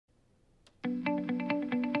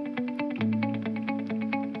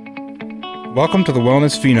Welcome to the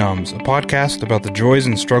Wellness Phenoms, a podcast about the joys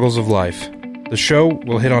and struggles of life. The show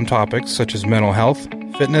will hit on topics such as mental health,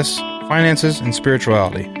 fitness, finances, and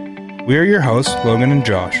spirituality. We are your hosts, Logan and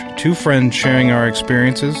Josh, two friends sharing our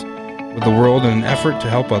experiences with the world in an effort to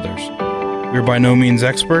help others. We are by no means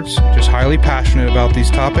experts, just highly passionate about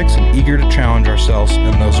these topics and eager to challenge ourselves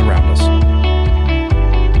and those around us.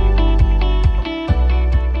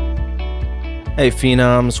 Hey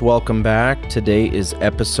Phenoms, welcome back. Today is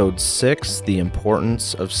episode 6, The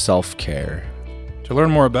Importance of Self-Care. To learn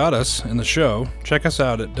more about us and the show, check us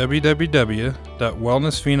out at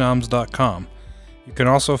www.wellnessphenoms.com. You can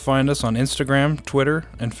also find us on Instagram, Twitter,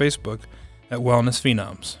 and Facebook at Wellness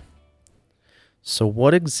Phenoms. So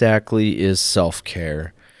what exactly is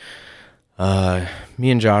self-care? Me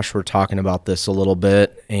and Josh were talking about this a little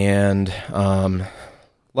bit, and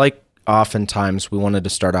like oftentimes we wanted to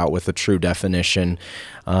start out with a true definition.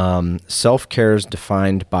 Self-care is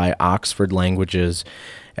defined by Oxford Languages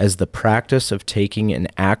as the practice of taking an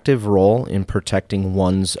active role in protecting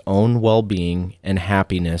one's own well-being and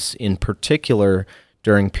happiness, in particular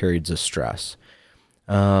during periods of stress.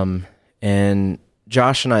 And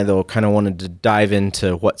Josh and I, though, kind of wanted to dive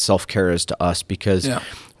into what self-care is to us, because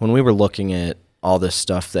when we were looking at all this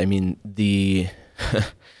stuff, I mean, the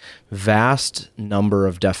vast number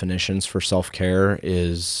of definitions for self-care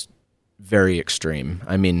is very extreme.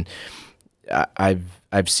 I mean,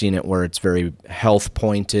 I've seen it where it's very health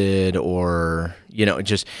pointed, or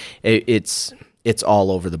it's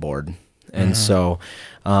all over the board. And so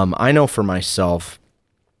I know for myself,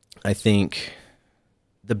 I think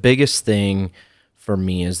the biggest thing for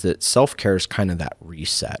me is that self-care is kind of that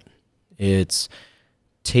reset. It's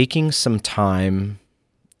taking some time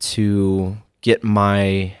to get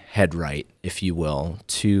my head right, if you will,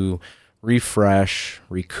 to refresh,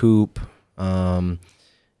 recoup, and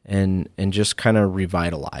just kind of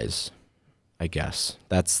revitalize, I guess.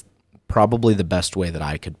 That's probably the best way that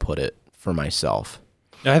I could put it for myself.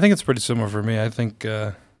 Yeah, I think it's pretty similar for me. I think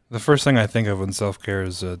the first thing I think of when self-care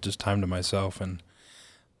is just time to myself, and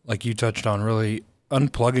like you touched on, really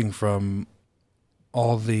unplugging from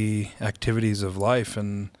all the activities of life,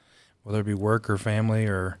 and whether it be work or family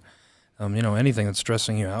or anything that's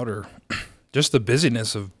stressing you out, or just the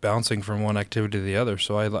busyness of bouncing from one activity to the other.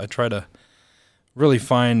 So I try to really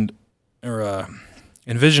find or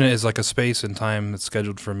envision it as like a space and time that's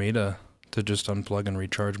scheduled for me to just unplug and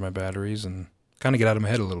recharge my batteries and kind of get out of my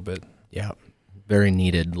head a little bit. Yeah, very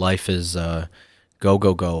needed. Life is go,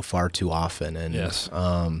 go, go far too often. And yes.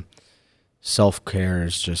 Self-care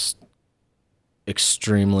is just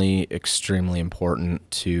extremely, extremely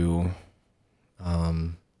important to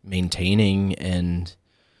maintaining and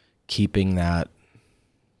keeping that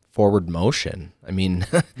forward motion. I mean,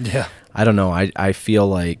 yeah, I don't know. I feel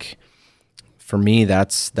like for me,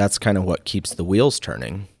 that's kind of what keeps the wheels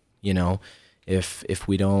turning. You know, if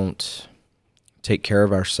we don't take care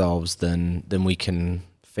of ourselves, then we can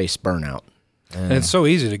face burnout. And it's so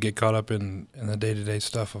easy to get caught up in the day-to-day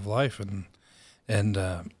stuff of life. And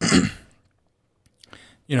I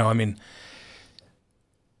mean,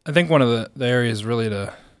 I think one of the areas really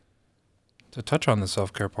to touch on the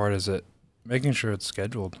self-care part is that making sure it's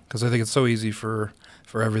scheduled, because I think it's so easy for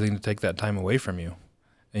everything to take that time away from you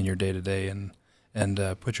in your day-to-day and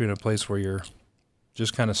put you in a place where you're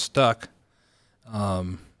just kind of stuck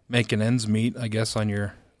making ends meet, I guess, on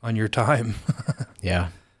your time. Yeah,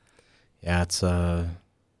 it's a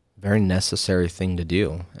very necessary thing to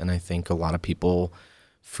do, and I think a lot of people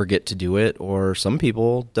forget to do it, or some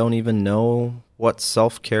people don't even know what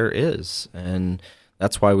self-care is, and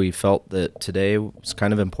that's why we felt that today was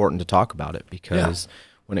kind of important to talk about it, because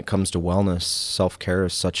when it comes to wellness, self-care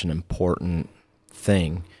is such an important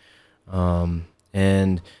thing.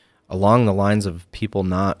 And along the lines of people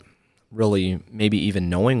not really maybe even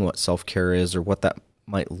knowing what self-care is or what that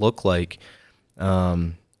might look like,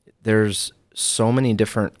 there's so many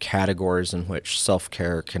different categories in which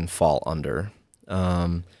self-care can fall under.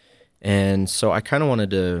 And so I kind of wanted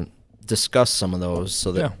to discuss some of those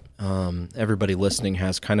so that everybody listening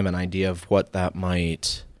has kind of an idea of what that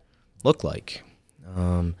might look like.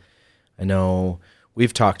 I know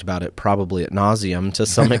we've talked about it probably ad nauseum to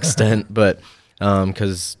some extent, but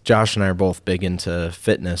because Josh and I are both big into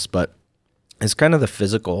fitness, but it's kind of the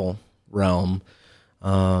physical realm.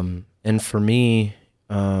 And for me,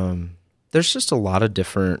 there's just a lot of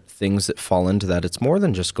different things that fall into that. It's more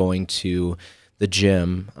than just going to the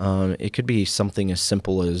gym. It could be something as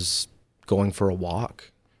simple as going for a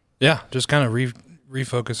walk. Yeah, just kind of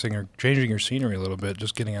refocusing or changing your scenery a little bit,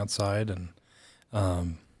 just getting outside, and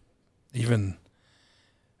even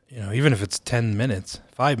if it's 10 minutes,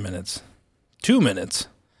 5 minutes, 2 minutes,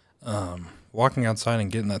 walking outside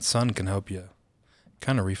and getting that sun can help you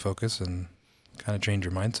kind of refocus and kind of change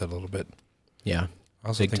your mindset a little bit. Yeah. I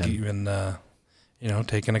also think even,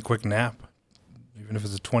 taking a quick nap, even if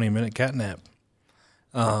it's a 20-minute cat nap,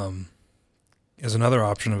 is another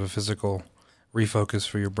option of a physical refocus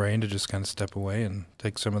for your brain to just kind of step away and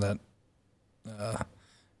take some of that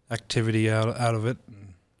activity out of it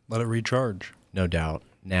and let it recharge. No doubt.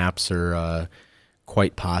 Naps are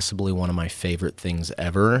quite possibly one of my favorite things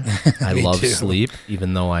ever. I love sleep,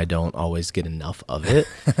 even though I don't always get enough of it.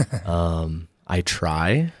 I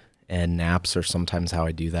try, and naps are sometimes how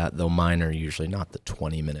I do that, though mine are usually not the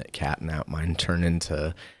 20-minute cat nap. Mine turn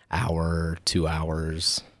into hour, 2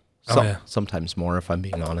 hours, sometimes more, if I'm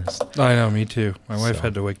being honest. I know, me too. My wife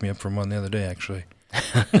had to wake me up from one the other day, actually.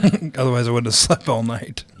 Otherwise, I wouldn't have slept all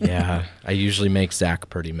night. Yeah, I usually make Zach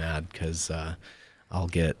pretty mad because I'll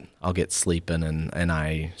get sleeping and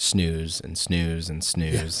I snooze and snooze and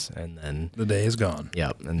snooze, and then the day is gone.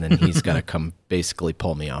 Yep, and then he's got to come basically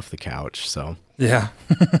pull me off the couch. So yeah.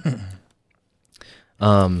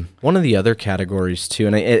 One of the other categories too,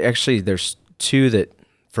 and actually there's two that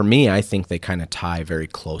for me I think they kind of tie very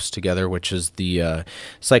close together, which is the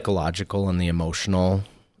psychological and the emotional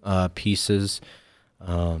pieces.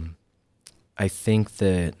 I think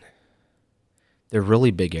that they're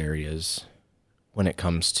really big areas when it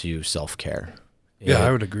comes to self-care. Yeah,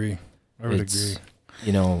 I would agree. I would agree.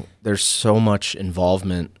 You know, there's so much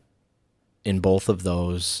involvement in both of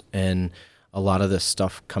those, and a lot of this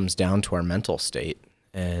stuff comes down to our mental state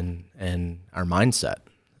and our mindset,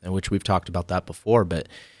 and which we've talked about that before, but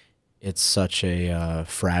it's such a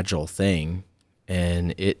fragile thing,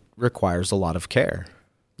 and it requires a lot of care.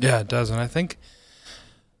 Yeah, it does. And I think,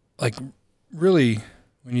 like, really,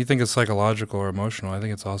 when you think of psychological or emotional, I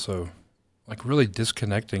think it's also like really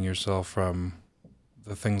disconnecting yourself from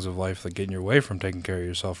the things of life that get in your way from taking care of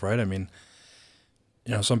yourself, right? I mean,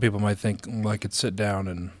 you know, some people might think, well, I could sit down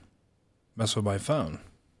and mess with my phone.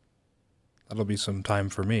 That'll be some time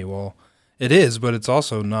for me. Well, it is, but it's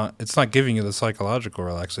also not, it's not giving you the psychological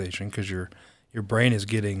relaxation because your brain is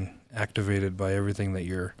getting activated by everything that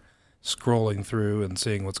you're scrolling through and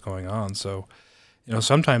seeing what's going on. So, you know,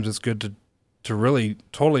 sometimes it's good to really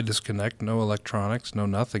totally disconnect, no electronics, no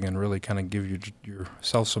nothing, and really kind of give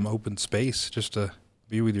yourself some open space just to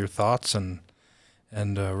be with your thoughts and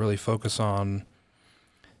really focus on,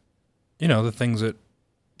 you know, the things that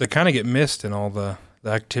kind of get missed in all the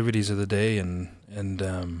activities of the day and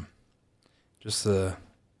just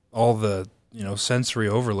all the, you know, sensory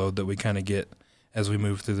overload that we kind of get as we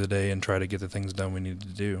move through the day and try to get the things done we need to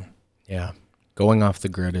do. Yeah. Going off the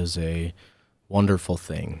grid is a wonderful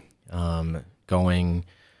thing. Going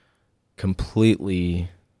completely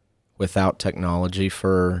without technology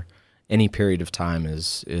for any period of time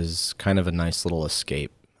is kind of a nice little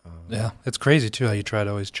escape. Yeah, it's crazy too how you try to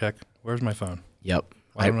always check, where's my phone? Yep.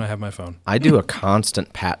 Why don't I have my phone? I do a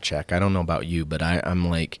constant pat check. I don't know about you, but I'm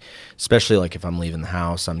like, especially like if I'm leaving the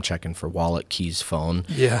house, I'm checking for wallet, keys, phone.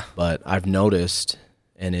 Yeah. But I've noticed,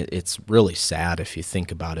 and it's really sad if you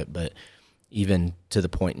think about it, but even to the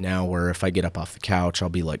point now where if I get up off the couch, I'll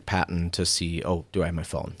be like patting to see, oh, do I have my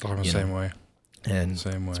phone? I'm the same way. And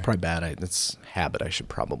same way. It's probably bad. It's a habit I should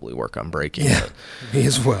probably work on breaking. Yeah, me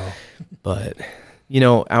as well. But, you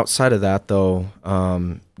know, outside of that, though,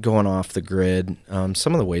 going off the grid,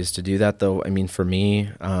 some of the ways to do that, though, I mean, for me,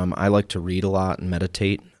 I like to read a lot and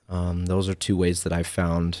meditate. Those are two ways that I've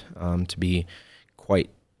found to be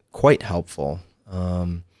quite helpful,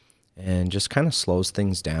 and just kind of slows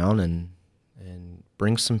things down and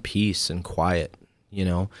brings some peace and quiet, you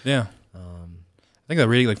know? Yeah. I think that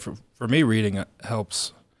reading, like for me, reading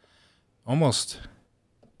helps almost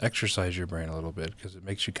exercise your brain a little bit because it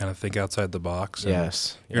makes you kind of think outside the box.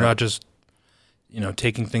 Yes. You're not just, you know,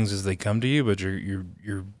 taking things as they come to you, but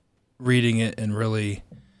you're reading it and really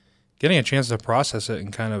getting a chance to process it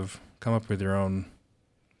and kind of come up with your own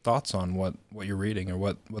thoughts on what you're reading or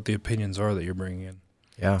what the opinions are that you're bringing in.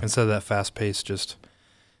 Yeah. Instead of that fast pace, just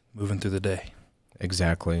moving through the day.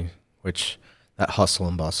 Exactly. Which that hustle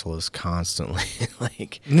and bustle is constantly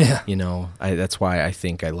like, yeah. You know, that's why I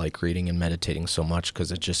think I like reading and meditating so much,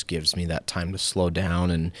 because it just gives me that time to slow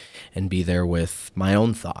down and be there with my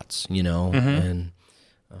own thoughts, you know, and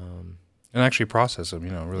actually process them,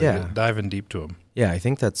 you know, really diving deep to them. Yeah, I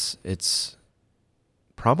think it's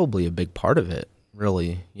probably a big part of it,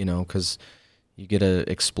 really, you know, because you get to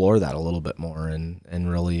explore that a little bit more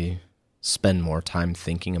and really spend more time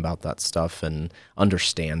thinking about that stuff and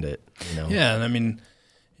understand it, you know? Yeah, and I mean,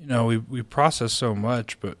 you know, we process so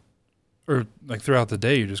much, or like throughout the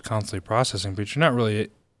day, you're just constantly processing, but you're not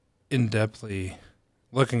really in-depthly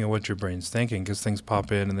looking at what your brain's thinking, because things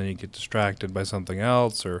pop in and then you get distracted by something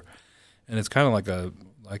else, and it's kind of like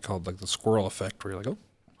I call it like the squirrel effect, where you're like, oh,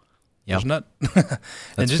 there's nut.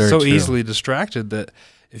 And just so easily distracted that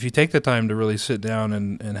if you take the time to really sit down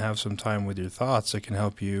and have some time with your thoughts, it can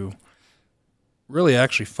help you really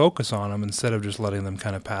actually focus on them instead of just letting them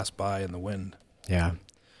kind of pass by in the wind. Yeah.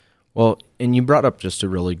 Well, and you brought up just a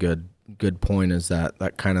really good point, is that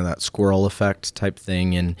kind of that squirrel effect type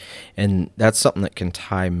thing. And that's something that can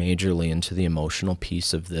tie majorly into the emotional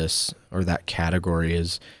piece of this, or that category,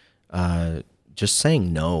 is just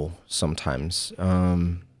saying no sometimes.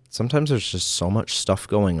 Sometimes there's just so much stuff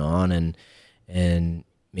going on, and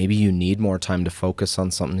maybe you need more time to focus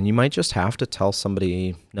on something, and you might just have to tell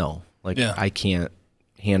somebody, no, I can't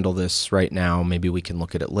handle this right now. Maybe we can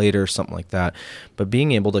look at it later, something like that. But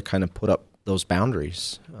being able to kind of put up those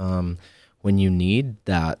boundaries when you need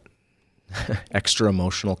that extra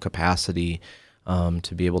emotional capacity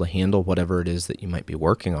to be able to handle whatever it is that you might be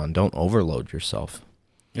working on. Don't overload yourself.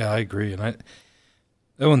 Yeah, I agree. And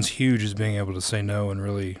that one's huge, is being able to say no and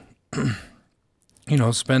really,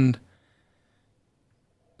 spend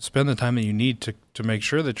the time that you need to make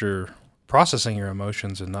sure that you're processing your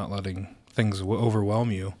emotions and not letting things overwhelm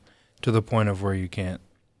you to the point of where you can't.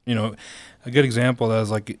 A good example of that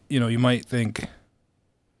is like, you might think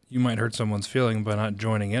you might hurt someone's feeling by not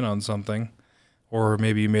joining in on something, or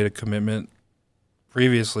maybe you made a commitment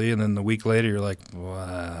previously and then the week later you're like, well,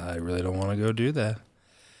 I really don't want to go do that.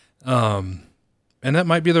 And that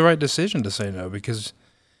might be the right decision to say no, because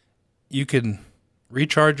you can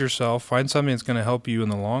recharge yourself, find something that's going to help you in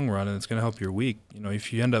the long run, and it's going to help your week.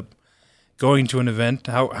 If you end up going to an event,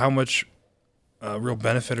 how much real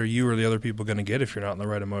benefit are you or the other people going to get if you're not in the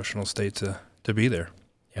right emotional state to be there?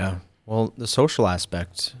 Yeah. Well, the social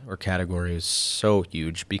aspect or category is so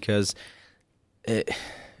huge, because a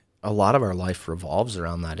lot of our life revolves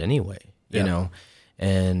around that anyway, you know,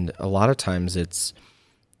 and a lot of times it's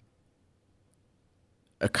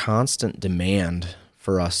a constant demand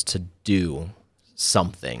for us to do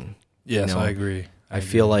something. Yes, I agree. I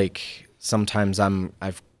feel like sometimes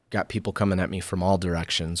I've got people coming at me from all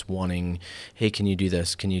directions wanting, hey, can you do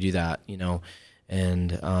this? Can you do that?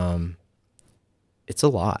 And it's a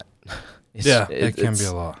lot. It can be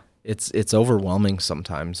a lot. It's overwhelming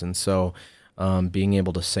sometimes. And so being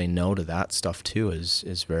able to say no to that stuff too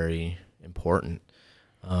is very important.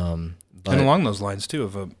 And along those lines too,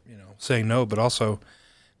 of saying no, but also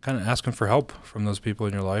kind of asking for help from those people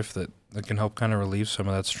in your life that can help kind of relieve some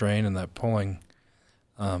of that strain and that pulling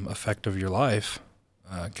effect of your life,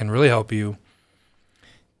 can really help you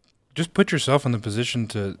just put yourself in the position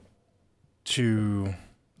to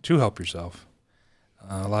help yourself.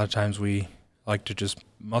 A lot of times we like to just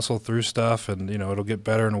muscle through stuff and, it'll get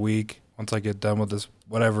better in a week once I get done with this,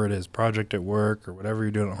 whatever it is, project at work or whatever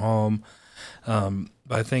you're doing at home. But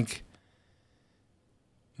I think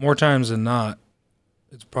more times than not,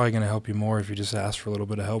 it's probably going to help you more if you just ask for a little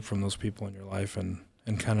bit of help from those people in your life and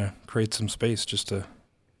kind of create some space just to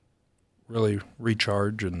really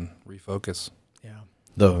recharge and refocus. Yeah.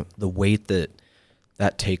 The weight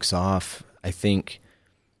that takes off, I think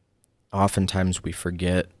oftentimes we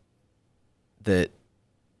forget that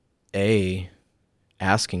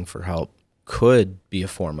asking for help could be a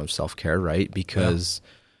form of self-care, right? Because,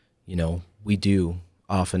 we do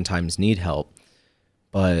oftentimes need help,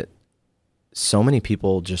 but so many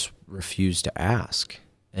people just refuse to ask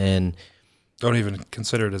and don't even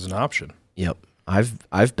consider it as an option. Yep.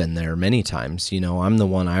 I've been there many times. I'm the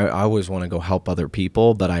one, I always want to go help other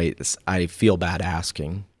people, but I feel bad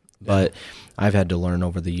asking. But I've had to learn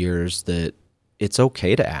over the years that it's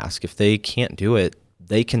okay to ask. If they can't do it,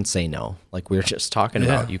 they can say no, like we were just talking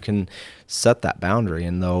about. You can set that boundary,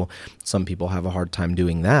 and though some people have a hard time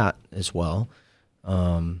doing that as well,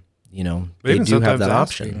 they do have that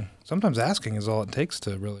option. Sometimes asking is all it takes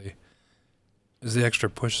to really, is the extra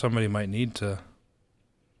push somebody might need to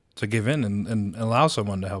give in and allow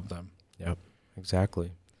someone to help them. Yep,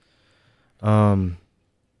 exactly. I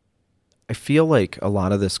feel like a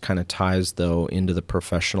lot of this kind of ties, though, into the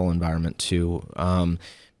professional environment, too,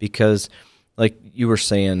 because, like you were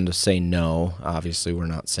saying, to say no, obviously we're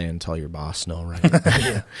not saying tell your boss no,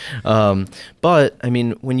 right? But, I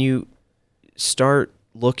mean, when you start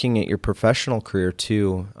looking at your professional career,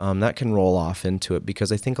 too, that can roll off into it,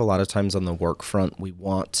 because I think a lot of times on the work front, we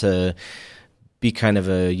want to be kind of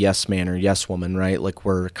a yes man or yes woman, right? Like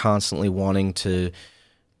we're constantly wanting to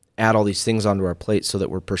add all these things onto our plate so that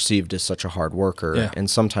we're perceived as such a hard worker. Yeah. And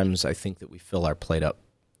sometimes I think that we fill our plate up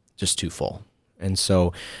just too full. And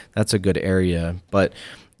so that's a good area. But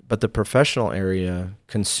the professional area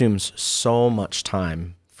consumes so much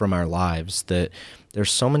time from our lives, that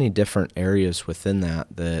there's so many different areas within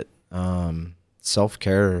that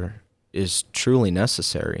self-care is truly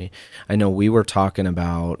necessary. I know we were talking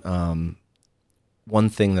about one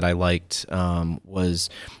thing that I liked was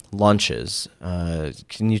lunches.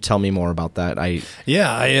 Can you tell me more about that? I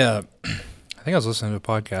think I was listening to a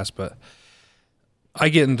podcast, but I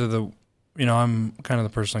get into I'm kind of the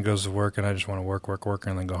person that goes to work and I just want to work,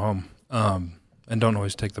 and then go home. And don't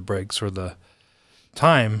always take the breaks or the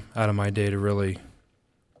time out of my day to really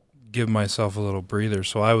give myself a little breather.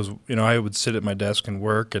 So I would sit at my desk and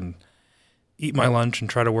work and eat my lunch and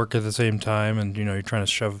try to work at the same time. And, you're trying to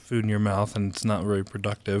shove food in your mouth and it's not very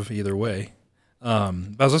productive either way. But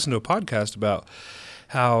I was listening to a podcast about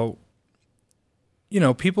how,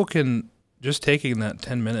 people can just taking that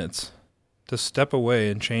 10 minutes to step away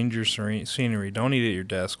and change your scenery. Don't eat at your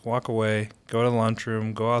desk. Walk away. Go to the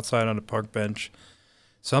lunchroom. Go outside on a park bench.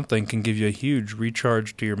 Something can give you a huge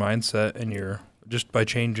recharge to your mindset and just by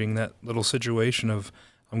changing that little situation of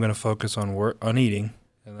I'm going to focus on eating,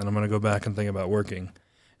 and then I'm going to go back and think about working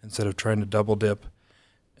instead of trying to double dip.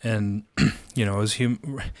 And as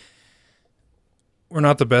we're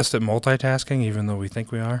not the best at multitasking, even though we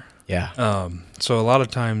think we are. Yeah. So a lot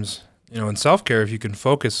of times, in self-care, if you can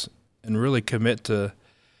focus and really commit to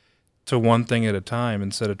one thing at a time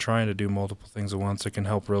instead of trying to do multiple things at once, it can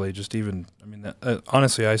help really just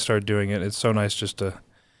honestly, I started doing it. It's so nice just to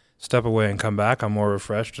step away and come back. I'm more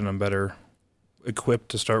refreshed and I'm better equipped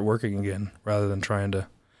to start working again rather than trying to,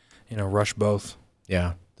 rush both.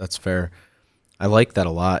 Yeah, that's fair. I like that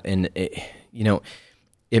a lot. And,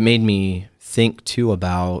 it made me think too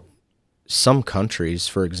about some countries,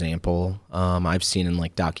 for example, I've seen in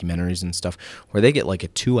like documentaries and stuff where they get like a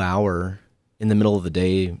 2-hour in the middle of the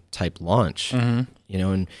day type lunch,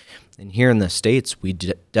 and here in the States, we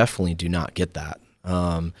definitely do not get that.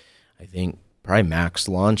 I think probably max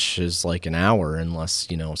lunch is like an hour unless,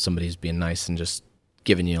 somebody's being nice and just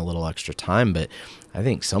giving you a little extra time. But I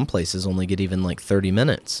think some places only get even like 30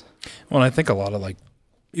 minutes. Well, I think a lot of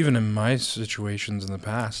even in my situations in the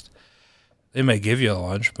past, they may give you a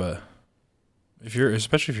lunch, but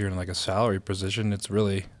especially if you're in like a salary position, it's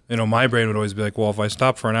really, my brain would always be like, well, if I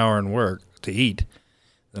stop for an hour and work to eat,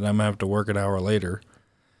 then I'm going to have to work an hour later.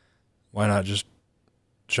 Why not just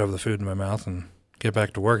shove the food in my mouth and get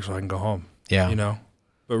back to work so I can go home? Yeah.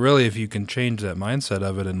 But really, if you can change that mindset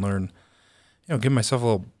of it and learn, give myself a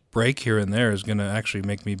little break here and there is going to actually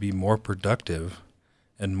make me be more productive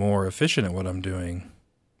and more efficient at what I'm doing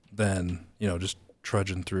than, just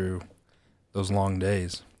trudging through those long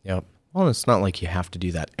days. Yep. Well, it's not like you have to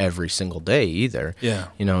do that every single day either. Yeah.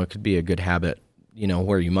 It could be a good habit,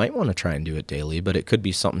 where you might want to try and do it daily, but it could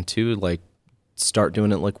be something too, like start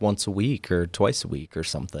doing it like once a week or twice a week or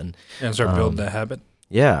something. Yeah, and start building that habit.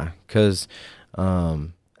 Yeah, because I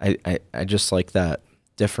just like that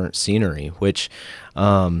different scenery, which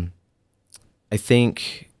I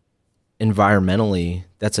think environmentally,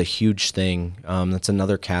 that's a huge thing. That's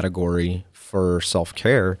another category for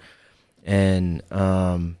self-care. And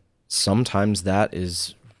sometimes that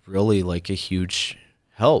is really like a huge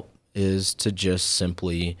help, is to just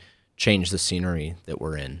simply change the scenery that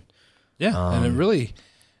we're in. Yeah, and it really,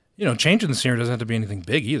 changing the scenery doesn't have to be anything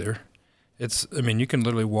big either. You can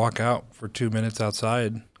literally walk out for 2 minutes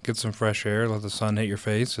outside, get some fresh air, let the sun hit your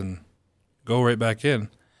face, and go right back in.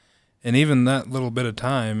 And even that little bit of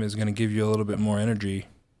time is going to give you a little bit more energy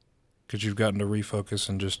because you've gotten to refocus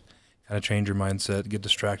and just kind of change your mindset, get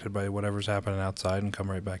distracted by whatever's happening outside, and come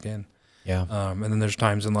right back in. Yeah. And then there's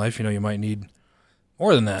times in life, you might need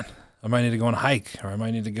more than that. I might need to go on a hike, or I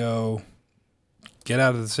might need to go get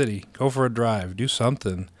out of the city, go for a drive, do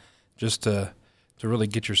something just to really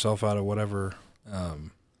get yourself out of whatever's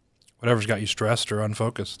got you stressed or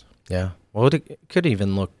unfocused. Yeah. Well, it could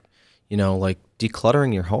even look, like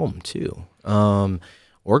decluttering your home too,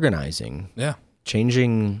 organizing. Yeah.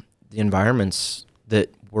 Changing the environments that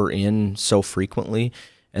we're in so frequently,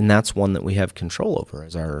 and that's one that we have control over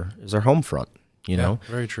is our home front. Yeah,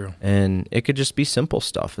 very true. And it could just be simple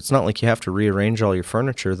stuff. It's not like you have to rearrange all your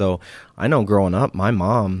furniture, though. I know growing up, my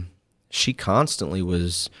mom, she constantly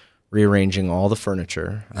was rearranging all the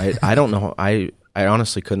furniture. I don't know. I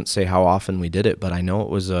honestly couldn't say how often we did it, but I know it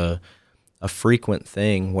was a frequent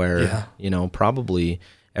thing where, probably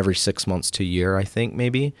every 6 months to a year, I think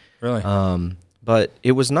maybe. Really? But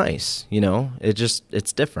it was nice,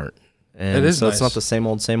 it's different. And it is so nice. It's not the same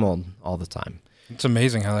old all the time. It's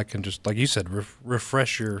amazing how that can just, like you said,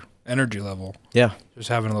 refresh your energy level. Yeah. Just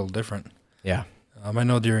having a little different. Yeah. I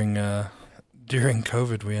know during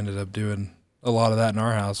COVID, we ended up doing a lot of that in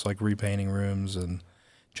our house, like repainting rooms and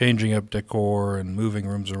changing up decor and moving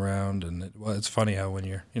rooms around. And it's funny how when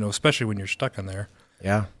you're, especially when you're stuck in there,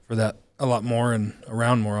 for that a lot more and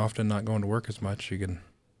around more often, not going to work as much, you can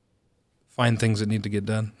find things that need to get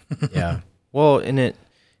done. Yeah. Well, and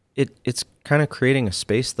it's kind of creating a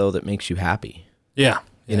space though that makes you happy. Yeah.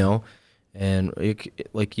 You know, and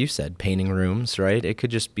like you said, painting rooms, right? It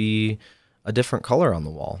could just be a different color on the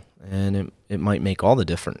wall, and it might make all the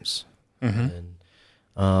difference. And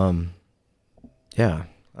yeah,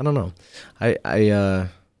 I don't know. I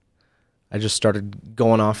just started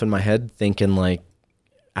going off in my head thinking like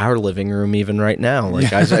our living room even right now.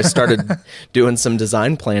 Like I started doing some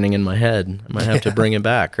design planning in my head. I might have to bring it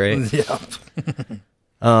back, right? Yeah.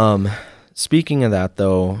 Speaking of that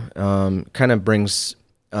though, kind of brings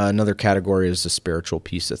another category is the spiritual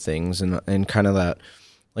piece of things and kind of that,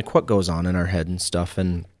 like what goes on in our head and stuff.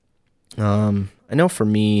 And I know for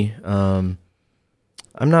me, I'm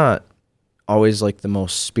not always like the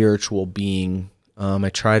most spiritual being. I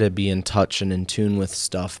try to be in touch and in tune with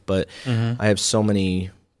stuff, but I have so many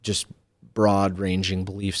just broad ranging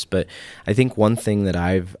beliefs. But I think one thing that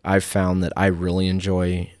I've found that I really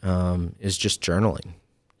enjoy is just journaling.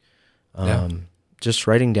 Just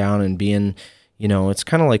writing down and being, it's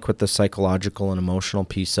kind of like with the psychological and emotional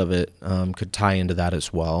piece of it, could tie into that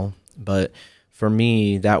as well. But for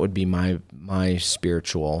me, that would be my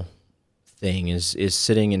spiritual thing is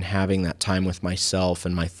sitting and having that time with myself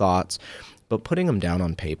and my thoughts, but putting them down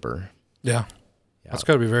on paper. Yeah. That's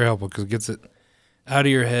got to be very helpful because it gets it out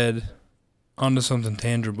of your head onto something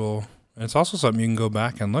tangible. And it's also something you can go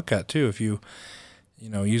back and look at too. If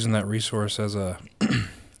using that resource as a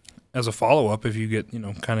follow-up, if you get,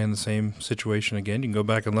 kind of in the same situation again, you can go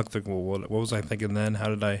back and look, well, what was I thinking then? How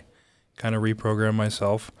did I kind of reprogram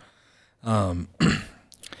myself? I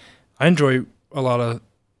enjoy a lot of,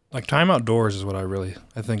 like, time outdoors is what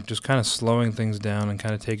I think just kind of slowing things down and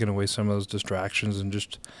kind of taking away some of those distractions and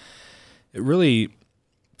just, it really,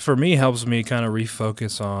 for me, helps me kind of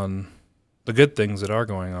refocus on the good things that are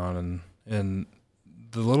going on and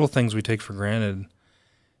the little things we take for granted.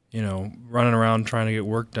 Running around trying to get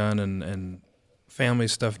work done and family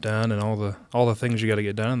stuff done and all the things you got to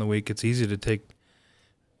get done in the week. It's easy to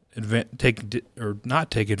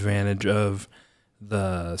not take advantage of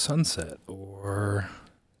the sunset or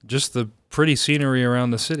just the pretty scenery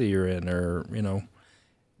around the city you're in, or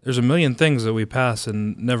there's a million things that we pass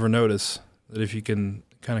and never notice that if you can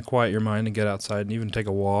kind of quiet your mind and get outside and even take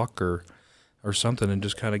a walk or something and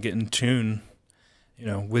just kind of get in tune,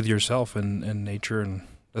 with yourself and nature and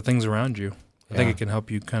the things around you. I think it can help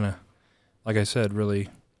you kind of, like I said, really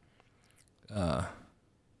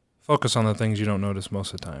focus on the things you don't notice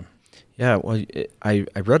most of the time. Yeah, well, I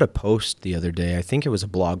read a post the other day. I think it was a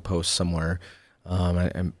blog post somewhere.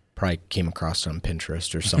 I probably came across it on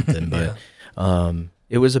Pinterest or something, but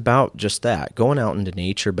it was about just that, going out into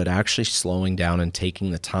nature, but actually slowing down and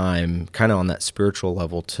taking the time kind of on that spiritual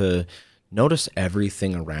level to notice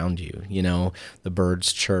everything around you, the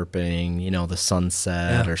birds chirping, the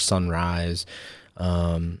sunset or sunrise,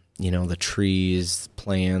 the trees,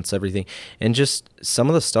 plants, everything. And just some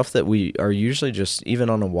of the stuff that we are usually just even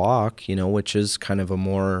on a walk, which is kind of a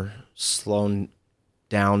more slowed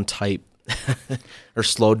down type or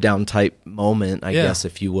slowed down type moment, I guess,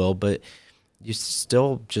 if you will. But you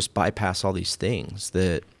still just bypass all these things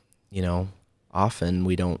that, often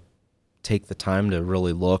we don't take the time to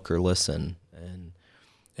really look or listen. And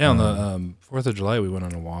on the 4th of July, we went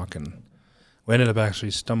on a walk and we ended up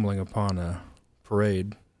actually stumbling upon a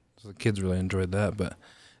parade. So the kids really enjoyed that. But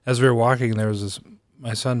as we were walking, there was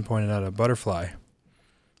my son pointed out a butterfly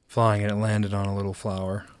flying and it landed on a little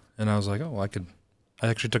flower. And I was like, I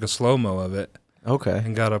actually took a slow-mo of it. Okay.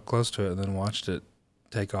 And got up close to it and then watched it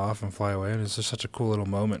take off and fly away. And it's just such a cool little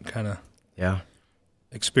moment, kind of. Yeah.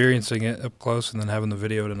 Experiencing it up close and then having the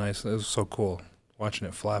video it was so cool watching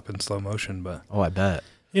it flap in slow motion. But I bet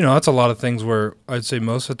that's a lot of things where I'd say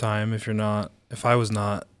most of the time if I was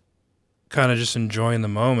not kind of just enjoying the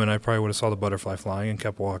moment, I probably would have saw the butterfly flying and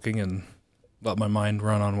kept walking and let my mind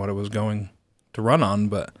run on what it was going to run on.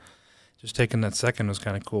 But just taking that second was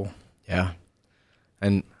kind of cool. Yeah.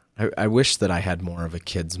 And I wish that I had more of a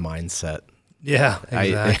kid's mindset. Yeah,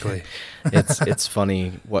 exactly. It's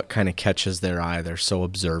funny what kind of catches their eye. They're so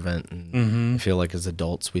observant, and I feel like as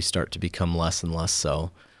adults we start to become less and less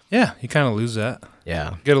so. Yeah, you kind of lose that.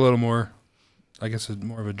 Yeah, get a little more, I guess,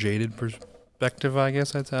 more of a jaded perspective. I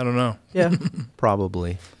guess I'd say. I don't know. Yeah,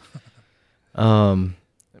 probably.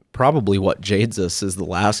 Probably what jades us is the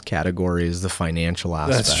last category is the financial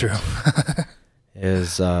aspect. That's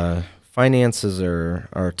true. Finances are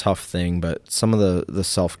a tough thing, but some of the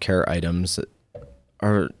self-care items that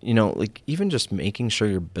are, like even just making sure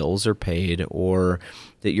your bills are paid or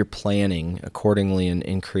that you're planning accordingly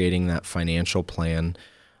in creating that financial plan.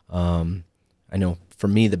 I know for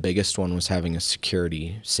me, the biggest one was having a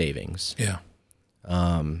security savings. Yeah.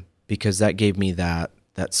 Because that gave me that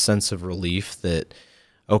sense of relief that,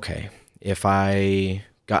 okay, if I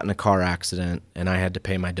got in a car accident and I had to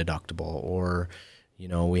pay my deductible, or,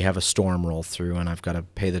 we have a storm roll through and I've got to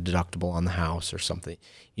pay the deductible on the house or something,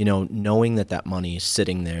 knowing that money is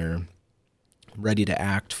sitting there ready to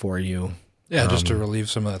act for you. Yeah, just to relieve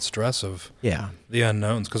some of that stress of the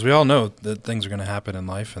unknowns. Because we all know that things are going to happen in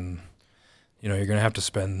life, and, you're going to have to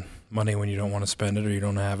spend money when you don't want to spend it or you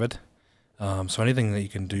don't have it. So anything that you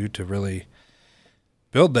can do to really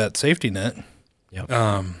build that safety net. Yep.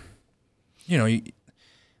 And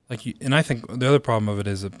I think the other problem of it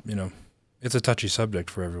is that, it's a touchy subject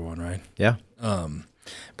for everyone, right? Yeah.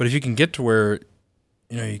 But if you can get to where,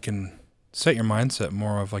 you can set your mindset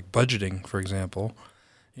more of like budgeting, for example,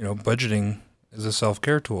 budgeting is a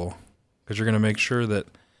self-care tool, because you're going to make sure that,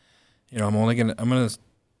 I'm going to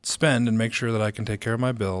spend and make sure that I can take care of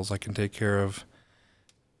my bills. I can take care of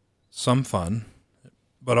some fun,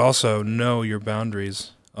 but also know your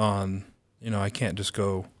boundaries on, I can't just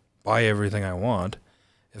go buy everything I want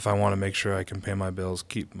if I want to make sure I can pay my bills,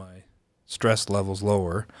 keep my stress levels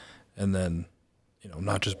lower, and then,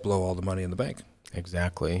 not just blow all the money in the bank.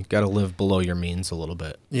 Exactly. Got to live below your means a little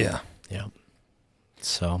bit. Yeah. Yeah.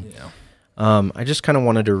 So, I just kind of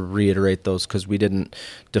wanted to reiterate those because we didn't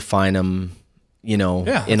define them, in a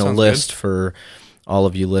list good for all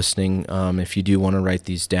of you listening. If you do want to write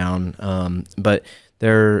these down, but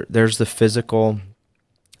there's the physical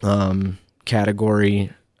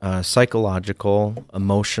category, psychological,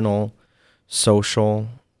 emotional, social,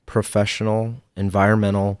 professional,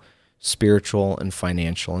 environmental, spiritual, and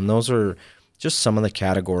financial. And those are just some of the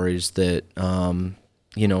categories that,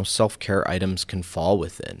 self-care items can fall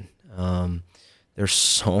within. There's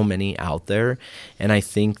so many out there. And I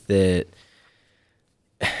think that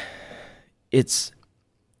it's,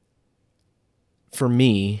 for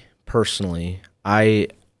me personally, I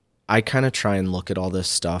kind of try and look at all this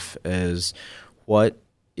stuff as what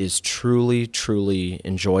is truly, truly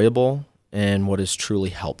enjoyable and what is truly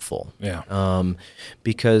helpful. Yeah.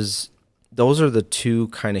 Because those are the two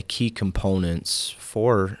kind of key components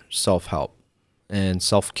for self-help and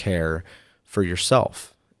self-care for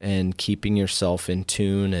yourself and keeping yourself in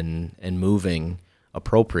tune and moving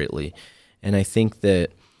appropriately. And I think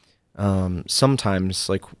that sometimes,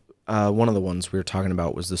 like one of the ones we were talking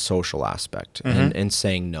about was the social aspect and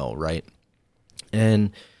saying no, right?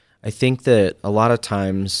 And I think that a lot of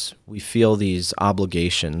times we feel these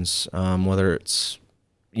obligations, whether it's,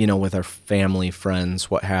 with our family, friends,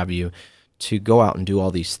 what have you, to go out and do all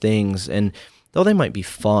these things. And though they might be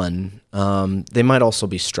fun, they might also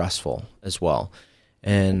be stressful as well.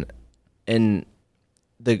 And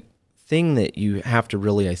the thing that you have to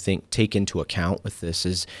really, I think, take into account with this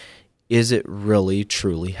is it really,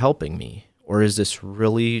 truly helping me? Or is this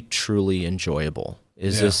really, truly enjoyable?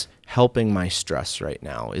 Is this helping my stress right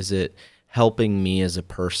now? Is it helping me as a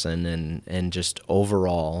person and just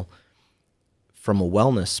overall, from a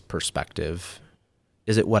wellness perspective,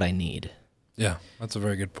 is it what I need? Yeah, that's a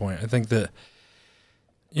very good point. I think that,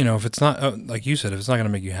 if it's not, like you said, if it's not going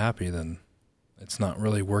to make you happy, then it's not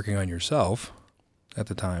really working on yourself at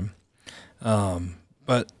the time.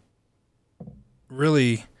 But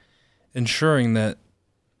really ensuring that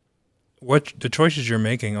what the choices you're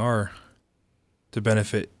making are to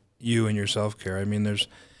benefit you and your self-care. I mean,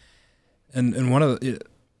 and one of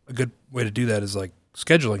a good way to do that is like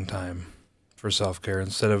scheduling time for self-care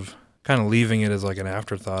instead of kind of leaving it as like an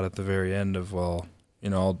afterthought at the very end of, well,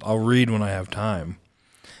 I'll read when I have time.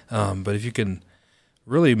 But if you can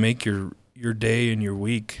really make your day and your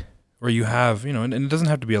week where you have, and it doesn't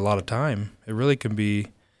have to be a lot of time. It really can be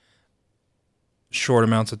short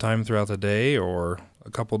amounts of time throughout the day or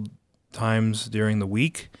a couple times during the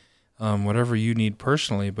week, whatever you need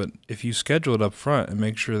personally. But if you schedule it up front and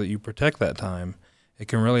make sure that you protect that time, it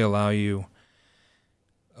can really allow you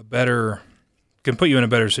can put you in a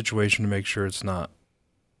better situation to make sure it's not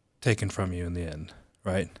taken from you in the end,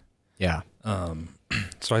 right? Yeah.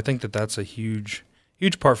 So I think that that's a huge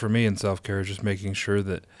part for me in self-care, is just making sure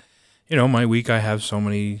that, my week I have so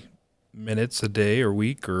many minutes a day or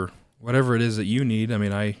week or whatever it is that you need. I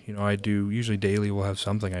mean, I do usually daily we'll have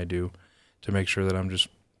something I do to make sure that I'm just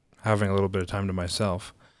having a little bit of time to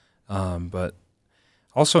myself. But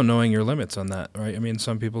also knowing your limits on that, right? I mean,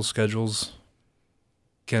 some people's schedules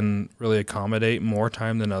can really accommodate more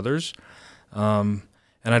time than others. And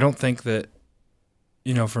I don't think that,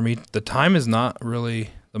 for me, the time is not really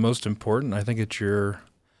the most important. I think it's your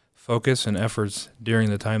focus and efforts during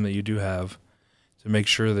the time that you do have to make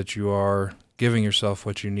sure that you are giving yourself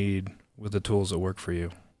what you need with the tools that work for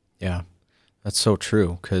you. Yeah, that's so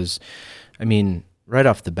true. Because, I mean, right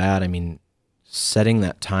off the bat, I mean, setting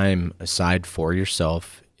that time aside for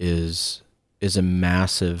yourself is a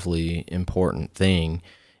massively important thing.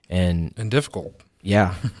 And difficult.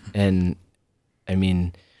 Yeah. And, I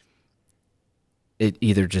mean, it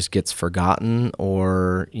either just gets forgotten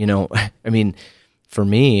or, I mean, for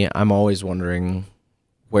me, I'm always wondering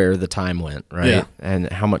where the time went, right? Yeah. And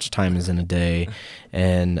how much time is in a day.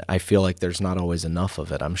 And I feel like there's not always enough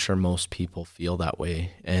of it. I'm sure most people feel that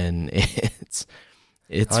way. And it's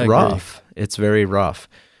rough. It's very rough.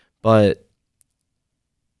 But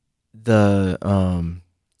the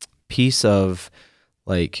piece of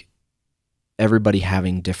like everybody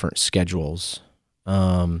having different schedules,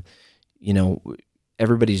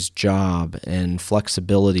 everybody's job and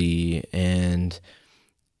flexibility and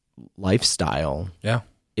lifestyle. Yeah.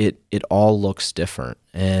 It all looks different.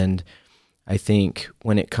 And I think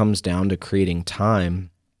when it comes down to creating time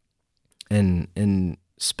and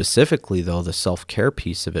specifically though, the self-care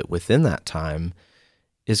piece of it within that time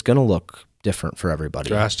is going to look different for everybody.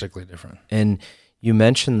 Drastically different. And you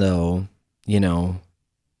mentioned though,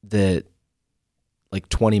 that like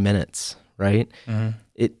 20 minutes, right?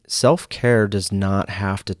 Mm-hmm. Self-care does not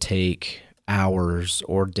have to take hours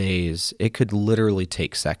or days. It could literally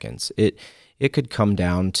take seconds. It could come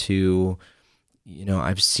down to,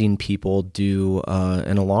 I've seen people do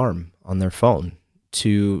an alarm on their phone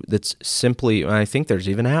that's simply, and I think there's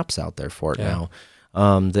even apps out there for it now,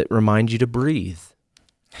 that remind you to breathe.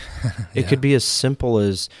 It could be as simple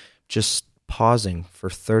as just pausing for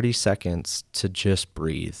 30 seconds to just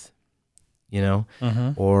breathe,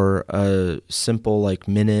 or a simple like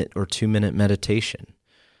minute or 2 minute meditation.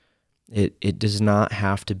 It does not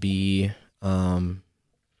have to be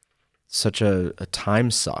such a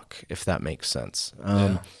time suck, if that makes sense.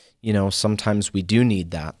 Sometimes we do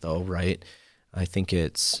need that though, right? I think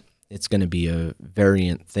it's going to be a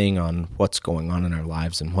variant thing on what's going on in our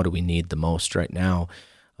lives and what do we need the most right now.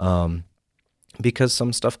 Because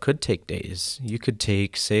some stuff could take days. You could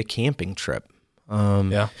take, say, a camping trip,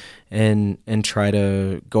 and try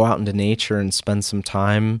to go out into nature and spend some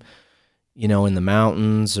time, in the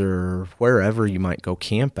mountains or wherever you might go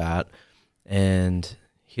camp at. And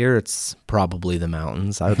here it's probably the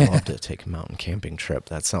mountains. I would love to take a mountain camping trip.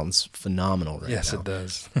 That sounds phenomenal right now. Yes, it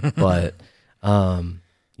does. But,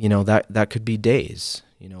 that could be days,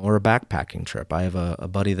 or a backpacking trip. I have a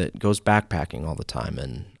buddy that goes backpacking all the time,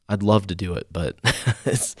 and I'd love to do it, but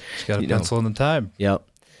it's got to pencil in the time. Yep.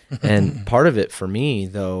 And part of it for me,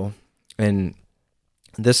 though, and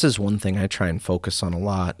this is one thing I try and focus on a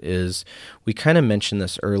lot, is we kind of mentioned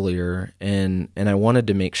this earlier, and I wanted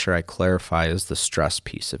to make sure I clarify, is the stress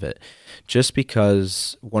piece of it. Just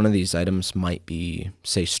because one of these items might be,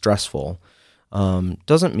 say, stressful,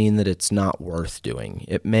 doesn't mean that it's not worth doing.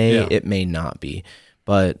 It may not be.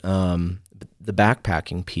 But the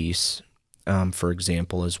backpacking piece, for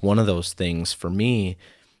example, is one of those things for me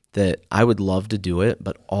that I would love to do it,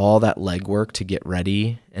 but all that legwork to get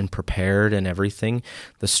ready and prepared and everything,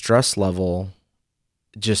 the stress level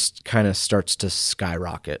just kind of starts to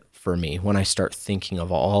skyrocket for me when I start thinking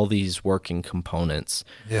of all these working components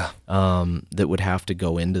that would have to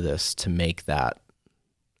go into this to make that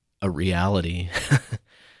a reality.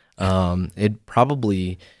 It'd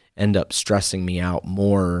probably end up stressing me out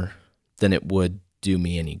more than it would do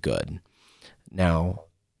me any good. Now,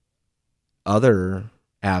 other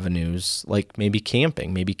avenues, like maybe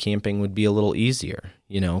camping would be a little easier,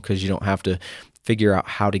 because you don't have to figure out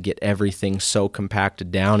how to get everything so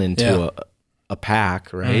compacted down into a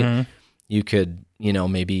pack, right? Mm-hmm. You could,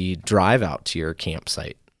 maybe drive out to your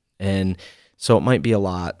campsite. And so it might be a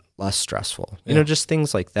lot less stressful, just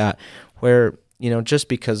things like that where, just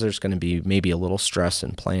because there's going to be maybe a little stress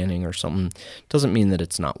in planning or something doesn't mean that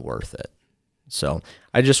it's not worth it. So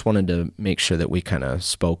I just wanted to make sure that we kind of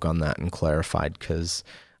spoke on that and clarified because,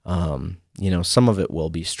 some of it will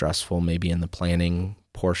be stressful maybe in the planning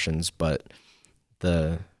portions, but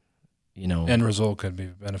the, end result could be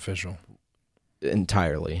beneficial.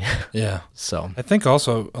 Entirely. Yeah. So I think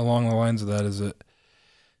also along the lines of that is that,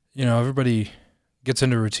 everybody gets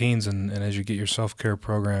into routines and as you get your self-care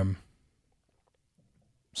program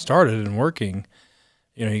started and working,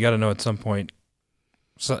 you got to know at some point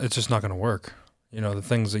so it's just not going to work. The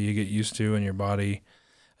things that you get used to and your body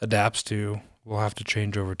adapts to will have to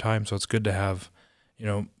change over time. So it's good to have,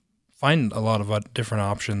 find a lot of different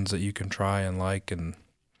options that you can try and like and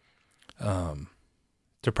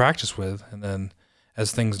to practice with. And then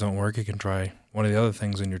as things don't work, you can try one of the other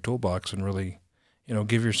things in your toolbox and really,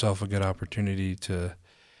 give yourself a good opportunity to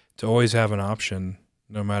always have an option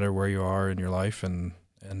no matter where you are in your life and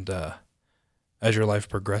as your life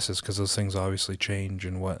progresses, because those things obviously change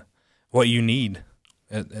and what you need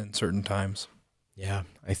at certain times. Yeah,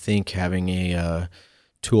 I think having a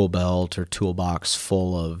tool belt or toolbox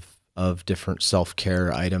full of different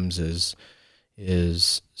self-care items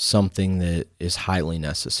is something that is highly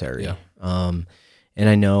necessary. Yeah. And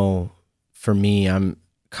I know for me, I'm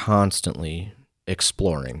constantly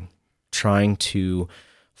exploring, trying to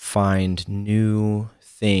find new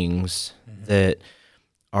things that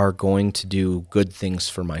are going to do good things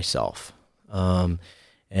for myself.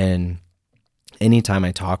 And anytime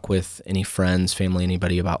I talk with any friends, family,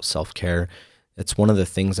 anybody about self-care, it's one of the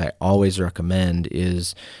things I always recommend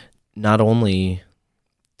is not only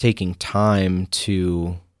taking time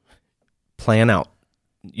to plan out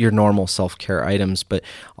your normal self-care items, but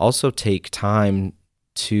also take time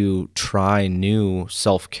to try new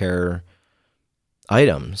self-care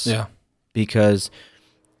items. Yeah. Because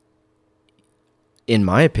in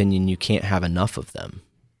my opinion, you can't have enough of them.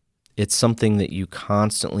 It's something that you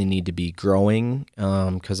constantly need to be growing,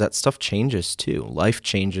 because that stuff changes too. Life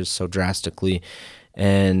changes so drastically,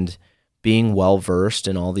 and being well-versed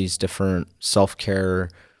in all these different self-care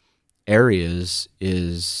areas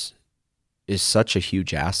is such a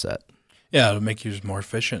huge asset. Yeah, it'll make you just more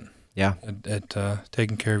efficient. Yeah. At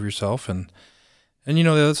taking care of yourself. And the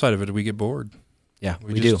other side of it, we get bored. Yeah,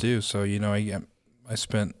 we just do. So, I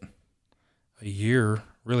spent a year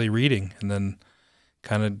really reading and then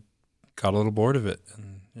kind of got a little bored of it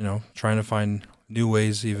and, trying to find new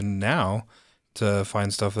ways even now to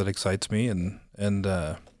find stuff that excites me and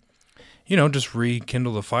just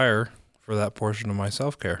rekindle the fire for that portion of my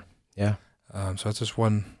self-care. Yeah. So that's just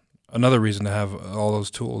another reason to have all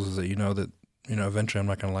those tools is that eventually I'm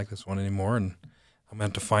not going to like this one anymore and I'm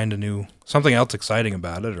going to have to find something else exciting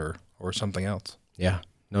about it or something else. Yeah,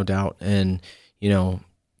 no doubt. And,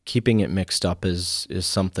 keeping it mixed up is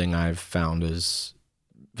something I've found is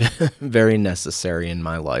very necessary in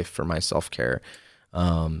my life for my self-care,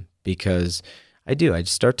 because I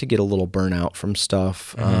start to get a little burnout from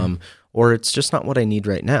stuff, or it's just not what I need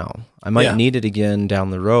right now. I might need it again down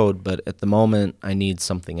the road, but at the moment I need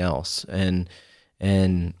something else. And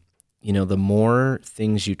the more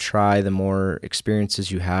things you try, the more experiences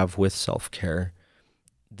you have with self-care,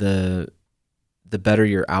 the better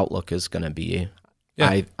your outlook is going to be.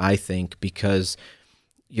 Yeah. I think, because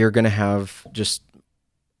you're going to have just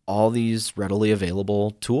all these readily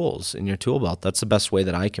available tools in your tool belt. That's the best way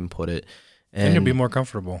that I can put it. And you'll be more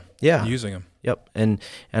comfortable using them. Yep. And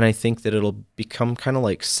I think that it'll become kind of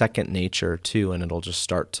like second nature too, and it'll just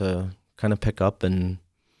start to kind of pick up and,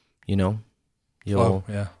 you won't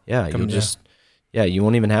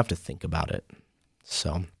even have to think about it.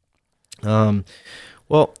 So,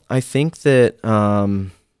 well, I think that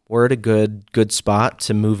we're at a good spot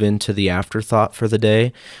to move into the afterthought for the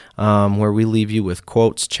day, where we leave you with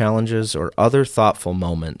quotes, challenges, or other thoughtful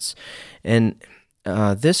moments. And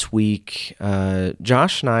this week,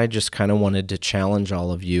 Josh and I just kind of wanted to challenge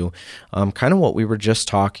all of you. Kind of what we were just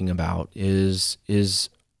talking about is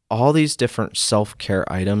all these different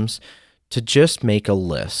self-care items, to just make a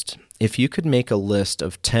list. If you could make a list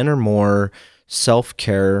of 10 or more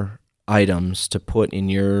self-care items to put in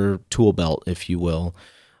your tool belt, if you will,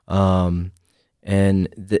 and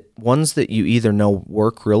the ones that you either know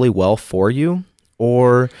work really well for you,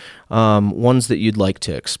 or ones that you'd like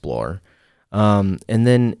to explore. And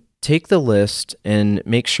then take the list and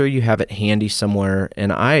make sure you have it handy somewhere.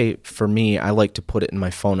 And I like to put it in my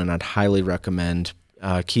phone, and I'd highly recommend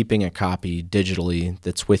keeping a copy digitally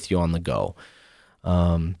that's with you on the go.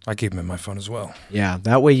 I keep them in my phone as well. Yeah,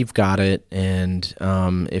 that way you've got it, and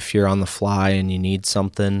if you're on the fly and you need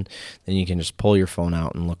something, then you can just pull your phone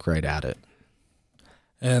out and look right at it.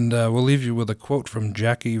 And we'll leave you with a quote from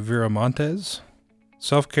Jackie Viramontes.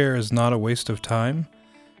 Self-care is not a waste of time.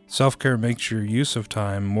 Self-care makes your use of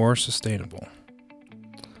time more sustainable.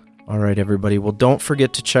 All right, everybody. Well, don't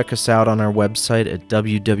forget to check us out on our website at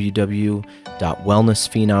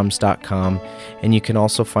www.wellnessphenoms.com. And you can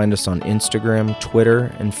also find us on Instagram,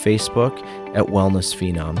 Twitter, and Facebook at Wellness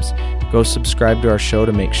Phenoms. Go subscribe to our show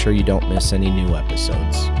to make sure you don't miss any new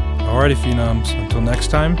episodes. Alrighty, Phenoms. Until next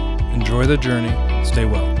time, enjoy the journey. Stay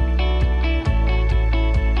well.